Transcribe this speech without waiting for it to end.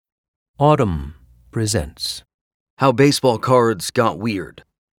Autumn presents How Baseball Cards Got Weird,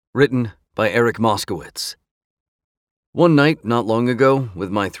 written by Eric Moskowitz. One night, not long ago,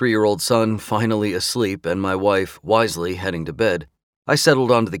 with my 3-year-old son finally asleep and my wife wisely heading to bed, I settled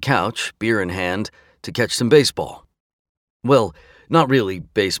onto the couch, beer in hand, to catch some baseball. Well, not really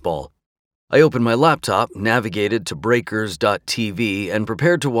baseball. I opened my laptop, navigated to breakers.tv, and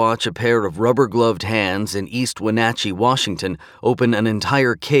prepared to watch a pair of rubber-gloved hands in East Wenatchee, Washington, open an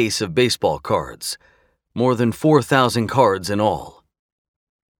entire case of baseball cards. More than 4,000 cards in all.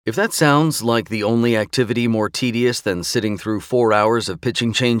 If that sounds like the only activity more tedious than sitting through 4 hours of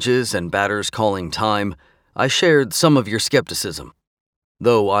pitching changes and batters calling time, I shared some of your skepticism.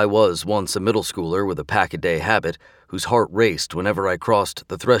 Though I was once a middle schooler with a pack-a-day habit, whose heart raced whenever I crossed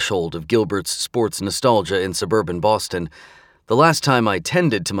the threshold of Gilbert's sports nostalgia in suburban Boston, the last time I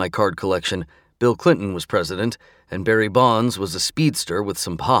tended to my card collection, Bill Clinton was president, and Barry Bonds was a speedster with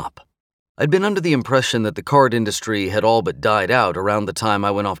some pop. I'd been under the impression that the card industry had all but died out around the time I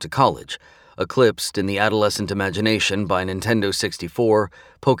went off to college, eclipsed in the adolescent imagination by Nintendo 64,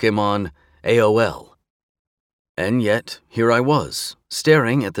 Pokémon, AOL. And yet, here I was,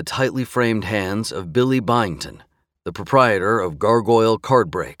 staring at the tightly framed hands of Billy Byington, the proprietor of Gargoyle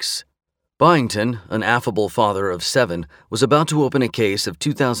Card Breaks. Byington, an affable father of 7, was about to open a case of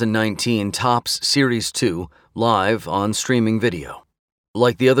 2019 Topps Series 2 live on streaming video.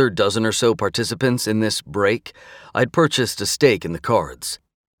 Like the other dozen or so participants in this break, I'd purchased a stake in the cards.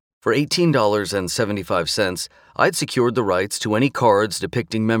 For $18.75, I'd secured the rights to any cards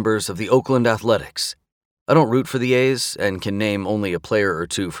depicting members of the Oakland Athletics. I don't root for the A's and can name only a player or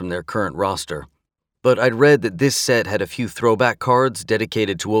two from their current roster. But I'd read that this set had a few throwback cards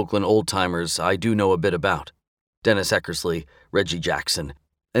dedicated to Oakland old-timers I do know a bit about. Dennis Eckersley, Reggie Jackson.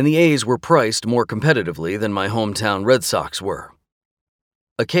 And the A's were priced more competitively than my hometown Red Sox were.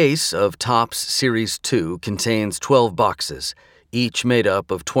 A case of Topps Series 2 contains 12 boxes, each made up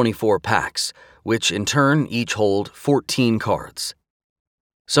of 24 packs, which in turn each hold 14 cards.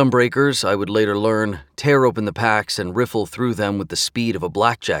 Some breakers, I would later learn, tear open the packs and riffle through them with the speed of a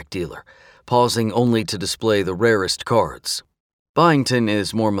blackjack dealer, pausing only to display the rarest cards. Byington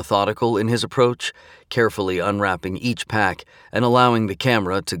is more methodical in his approach, carefully unwrapping each pack and allowing the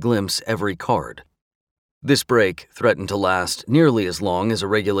camera to glimpse every card. This break threatened to last nearly as long as a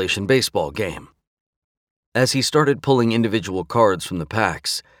regulation baseball game. As he started pulling individual cards from the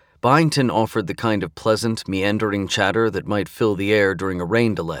packs, Byington offered the kind of pleasant, meandering chatter that might fill the air during a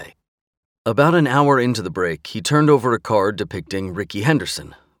rain delay. About an hour into the break, he turned over a card depicting Rickey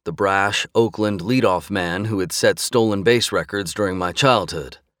Henderson, the brash Oakland leadoff man who had set stolen base records during my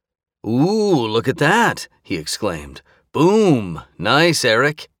childhood. "Ooh, look at that," he exclaimed. "Boom! Nice,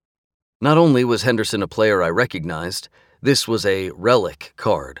 Eric." Not only was Henderson a player I recognized, this was a relic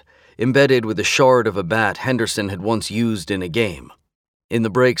card, embedded with a shard of a bat Henderson had once used in a game. In the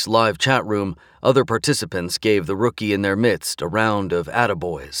break's live chat room, other participants gave the rookie in their midst a round of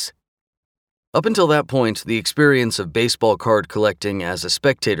attaboys. Up until that point, the experience of baseball card collecting as a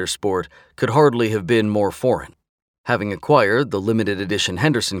spectator sport could hardly have been more foreign. Having acquired the limited edition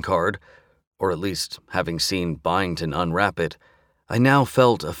Henderson card, or at least having seen Byington unwrap it, I now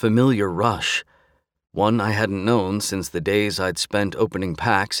felt a familiar rush, one I hadn't known since the days I'd spent opening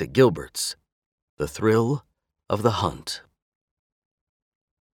packs at Gilbert's. The thrill of the hunt.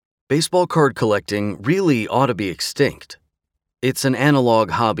 Baseball card collecting really ought to be extinct. It's an analog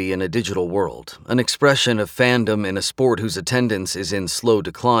hobby in a digital world, an expression of fandom in a sport whose attendance is in slow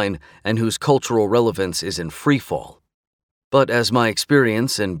decline and whose cultural relevance is in freefall. But as my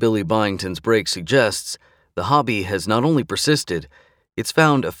experience in Billy Byington's break suggests, the hobby has not only persisted, it's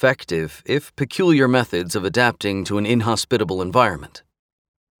found effective, if peculiar, methods of adapting to an inhospitable environment.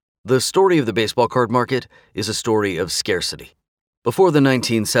 The story of the baseball card market is a story of scarcity. Before the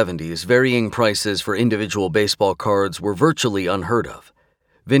 1970s, varying prices for individual baseball cards were virtually unheard of.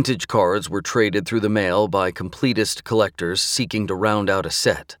 Vintage cards were traded through the mail by completist collectors seeking to round out a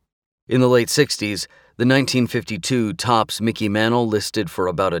set. In the late 60s, the 1952 Topps Mickey Mantle listed for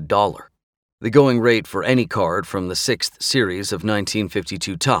about $1, the going rate for any card from the 6th series of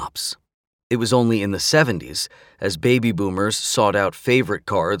 1952 Topps. It was only in the 70s, as baby boomers sought out favorite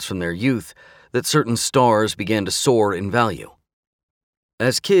cards from their youth, that certain stars began to soar in value.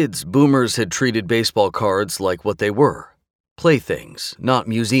 As kids, boomers had treated baseball cards like what they were, playthings, not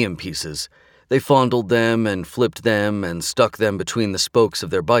museum pieces. They fondled them and flipped them and stuck them between the spokes of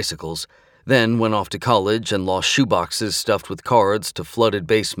their bicycles, then went off to college and lost shoeboxes stuffed with cards to flooded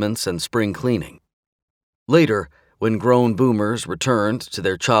basements and spring cleaning. Later, when grown boomers returned to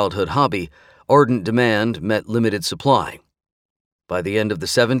their childhood hobby, ardent demand met limited supply. By the end of the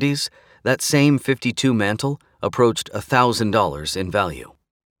 70s, that same 52 mantle approached $1,000 in value.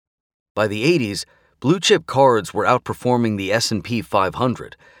 By the 80s, blue-chip cards were outperforming the S&P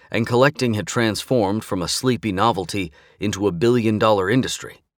 500, and collecting had transformed from a sleepy novelty into a billion-dollar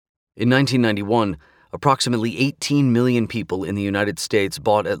industry. In 1991, approximately 18 million people in the United States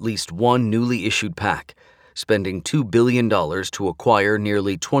bought at least one newly issued pack, spending $2 billion to acquire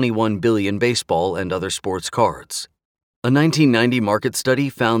nearly 21 billion baseball and other sports cards. A 1990 market study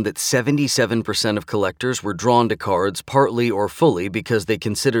found that 77% of collectors were drawn to cards partly or fully because they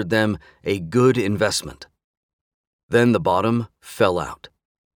considered them a good investment. Then the bottom fell out.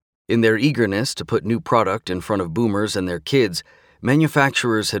 In their eagerness to put new product in front of boomers and their kids,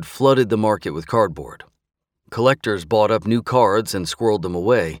 manufacturers had flooded the market with cardboard. Collectors bought up new cards and squirreled them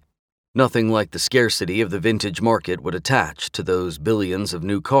away. Nothing like the scarcity of the vintage market would attach to those billions of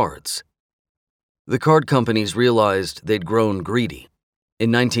new cards. The card companies realized they'd grown greedy.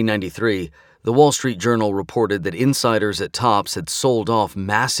 In 1993, the Wall Street Journal reported that insiders at Topps had sold off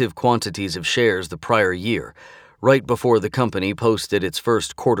massive quantities of shares the prior year, right before the company posted its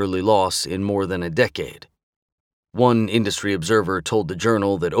first quarterly loss in more than a decade. One industry observer told the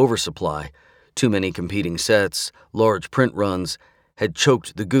Journal that oversupply, too many competing sets, large print runs, had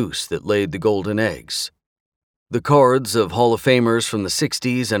choked the goose that laid the golden eggs. The cards of Hall of Famers from the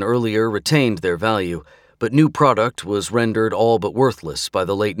 60s and earlier retained their value, but new product was rendered all but worthless by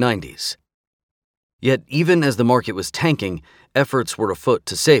the late 90s. Yet even as the market was tanking, efforts were afoot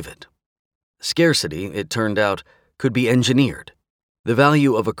to save it. Scarcity, it turned out, could be engineered. The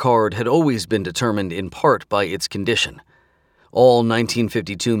value of a card had always been determined in part by its condition. All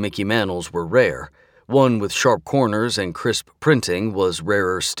 1952 Mickey Mantles were rare. One with sharp corners and crisp printing was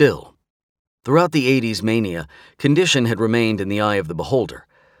rarer still. Throughout the 80s mania, condition had remained in the eye of the beholder.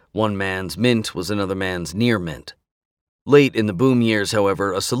 One man's mint was another man's near mint. Late in the boom years,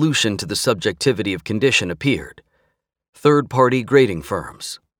 however, a solution to the subjectivity of condition appeared: third-party grading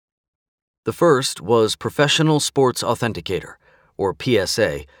firms. The first was Professional Sports Authenticator, or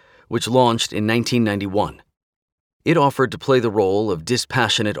PSA, which launched in 1991. It offered to play the role of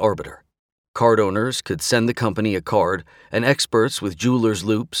dispassionate arbiter. Card owners could send the company a card, and experts with jeweler's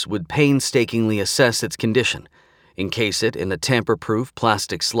loupes would painstakingly assess its condition, encase it in a tamper-proof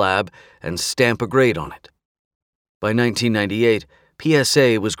plastic slab, and stamp a grade on it. By 1998,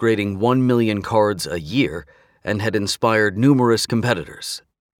 PSA was grading 1 million cards a year and had inspired numerous competitors.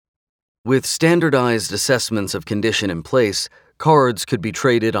 With standardized assessments of condition in place, cards could be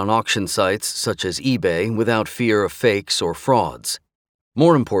traded on auction sites such as eBay without fear of fakes or frauds.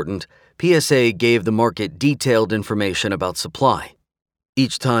 More important, PSA gave the market detailed information about supply.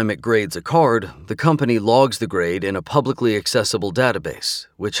 Each time it grades a card, the company logs the grade in a publicly accessible database,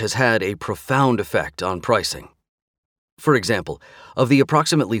 which has had a profound effect on pricing. For example, of the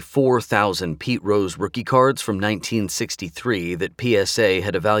approximately 4,000 Pete Rose rookie cards from 1963 that PSA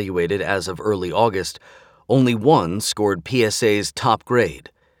had evaluated as of early August, only one scored PSA's top grade,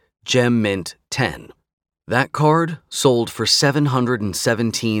 Gem Mint 10. That card sold for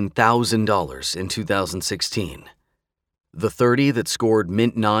 $717,000 in 2016. The 30 that scored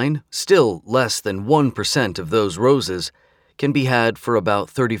Mint 9, still less than 1% of those roses, can be had for about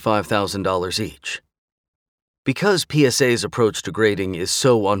 $35,000 each. Because PSA's approach to grading is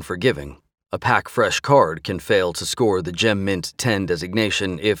so unforgiving, a pack-fresh card can fail to score the Gem Mint 10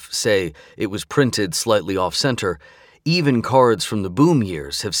 designation if, say, it was printed slightly off-center. Even cards from the boom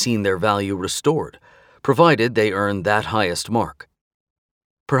years have seen their value restored, provided they earn that highest mark.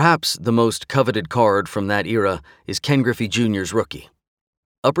 Perhaps the most coveted card from that era is Ken Griffey Jr.'s rookie.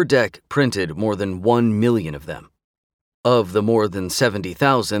 Upper Deck printed more than 1 million of them. Of the more than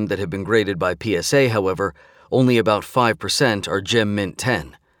 70,000 that have been graded by PSA, however, only about 5% are Gem Mint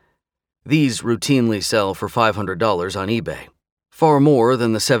 10. These routinely sell for $500 on eBay, far more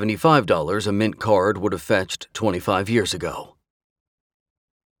than the $75 a mint card would have fetched 25 years ago.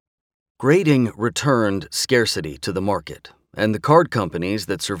 Grading returned scarcity to the market, and the card companies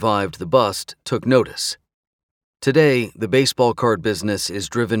that survived the bust took notice. Today, the baseball card business is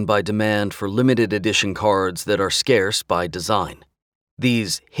driven by demand for limited edition cards that are scarce by design.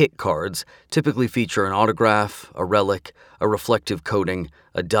 These hit cards typically feature an autograph, a relic, a reflective coating,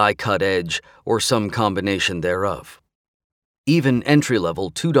 a die-cut edge, or some combination thereof. Even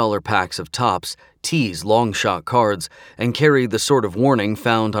entry-level $2 packs of Topps tease long-shot cards and carry the sort of warning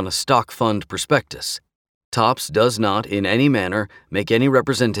found on a stock fund prospectus. Topps does not, in any manner, make any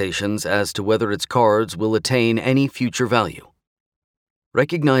representations as to whether its cards will attain any future value.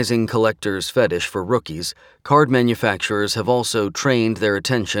 Recognizing collectors' fetish for rookies, card manufacturers have also trained their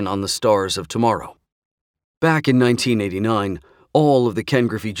attention on the stars of tomorrow. Back in 1989, All of the Ken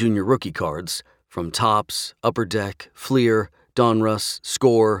Griffey Jr. rookie cards, from Topps, Upper Deck, Fleer, Donruss,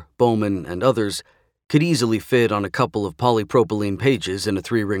 Score, Bowman, and others, could easily fit on a couple of polypropylene pages in a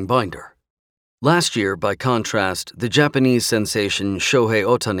 3-ring binder. Last year, by contrast, the Japanese sensation Shohei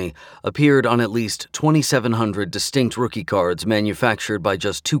Ohtani appeared on at least 2,700 distinct rookie cards manufactured by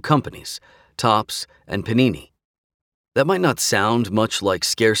just 2 companies, Topps and Panini. That might not sound much like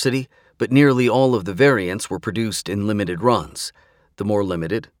scarcity, but nearly all of the variants were produced in limited runs. The more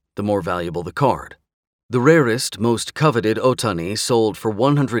limited, the more valuable the card. The rarest, most coveted Ohtani sold for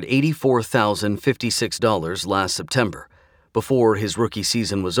 $184,056 last September, before his rookie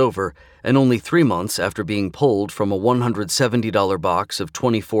season was over, and only 3 months after being pulled from a $170 box of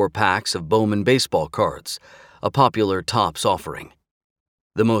 24 packs of Bowman baseball cards, a popular Topps offering.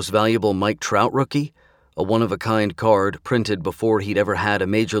 The most valuable Mike Trout rookie, a one-of-a-kind card printed before he'd ever had a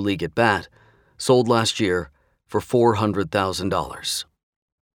major league at-bat, sold last year for $400,000.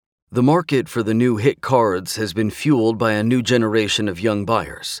 The market for the new hit cards has been fueled by a new generation of young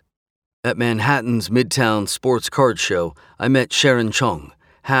buyers. At Manhattan's Midtown Sports Card Show, I met Sharon Chung,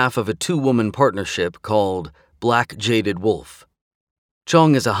 half of a 2-woman partnership called Black Jaded Wolf.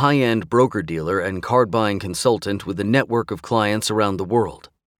 Chung is a high-end broker-dealer and card-buying consultant with a network of clients around the world.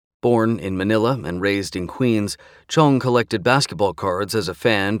 Born in Manila and raised in Queens, Chung collected basketball cards as a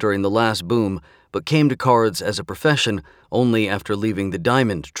fan during the last boom, but came to cards as a profession only after leaving the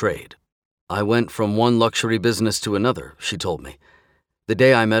diamond trade. "I went from one luxury business to another," she told me. The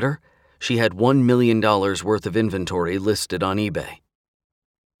day I met her, she had $1 million worth of inventory listed on eBay.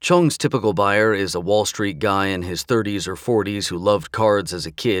 Chung's typical buyer is a Wall Street guy in his 30s or 40s who loved cards as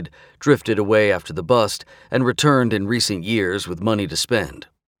a kid, drifted away after the bust, and returned in recent years with money to spend.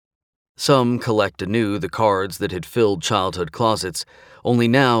 Some collect anew the cards that had filled childhood closets, only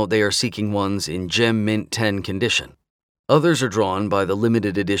now they are seeking ones in Gem Mint 10 condition. Others are drawn by the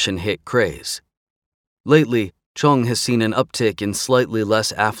limited edition hit craze. Lately, Chung has seen an uptick in slightly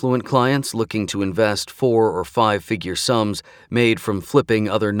less affluent clients looking to invest 4- or 5-figure sums made from flipping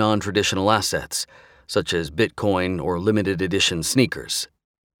other non-traditional assets, such as Bitcoin or limited edition sneakers.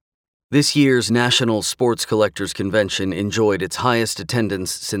 This year's National Sports Collectors Convention enjoyed its highest attendance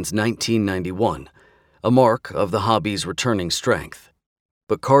since 1991, a mark of the hobby's returning strength.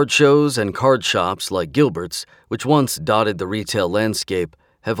 But card shows and card shops like Gilbert's, which once dotted the retail landscape,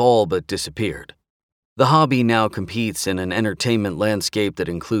 have all but disappeared. The hobby now competes in an entertainment landscape that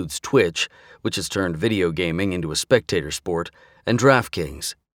includes Twitch, which has turned video gaming into a spectator sport, and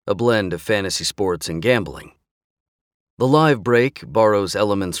DraftKings, a blend of fantasy sports and gambling. The live break borrows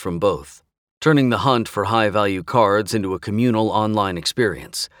elements from both, turning the hunt for high-value cards into a communal online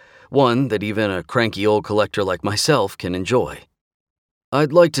experience, one that even a cranky old collector like myself can enjoy.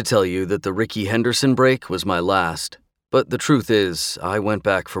 I'd like to tell you that the Rickey Henderson break was my last, but the truth is I went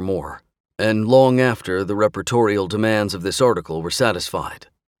back for more, and long after the repertorial demands of this article were satisfied.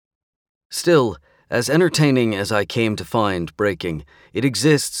 Still, as entertaining as I came to find breaking, it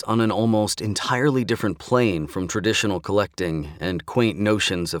exists on an almost entirely different plane from traditional collecting and quaint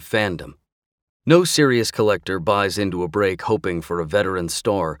notions of fandom. No serious collector buys into a break hoping for a veteran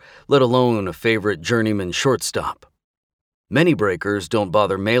star, let alone a favorite journeyman shortstop. Many breakers don't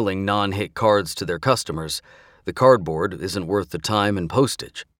bother mailing non-hit cards to their customers. The cardboard isn't worth the time and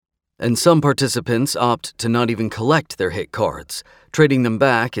postage. And some participants opt to not even collect their hit cards, trading them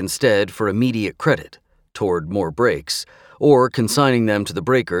back instead for immediate credit toward more breaks, or consigning them to the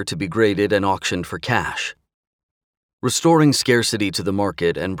breaker to be graded and auctioned for cash. Restoring scarcity to the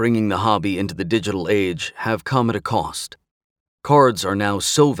market and bringing the hobby into the digital age have come at a cost. Cards are now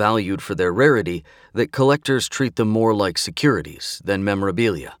so valued for their rarity that collectors treat them more like securities than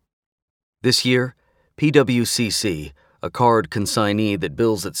memorabilia. This year, PWCC, a card consignee that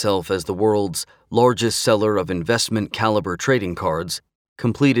bills itself as the world's largest seller of investment-caliber trading cards,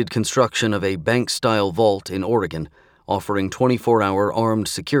 completed construction of a bank-style vault in Oregon, offering 24-hour armed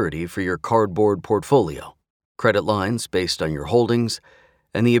security for your cardboard portfolio, credit lines based on your holdings,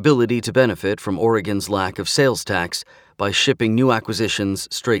 and the ability to benefit from Oregon's lack of sales tax by shipping new acquisitions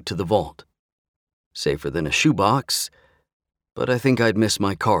straight to the vault. Safer than a shoebox, but I think I'd miss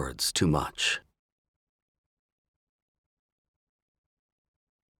my cards too much.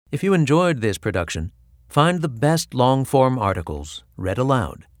 If you enjoyed this production, find the best long-form articles read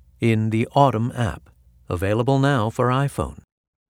aloud in the Autumn app, available now for iPhone.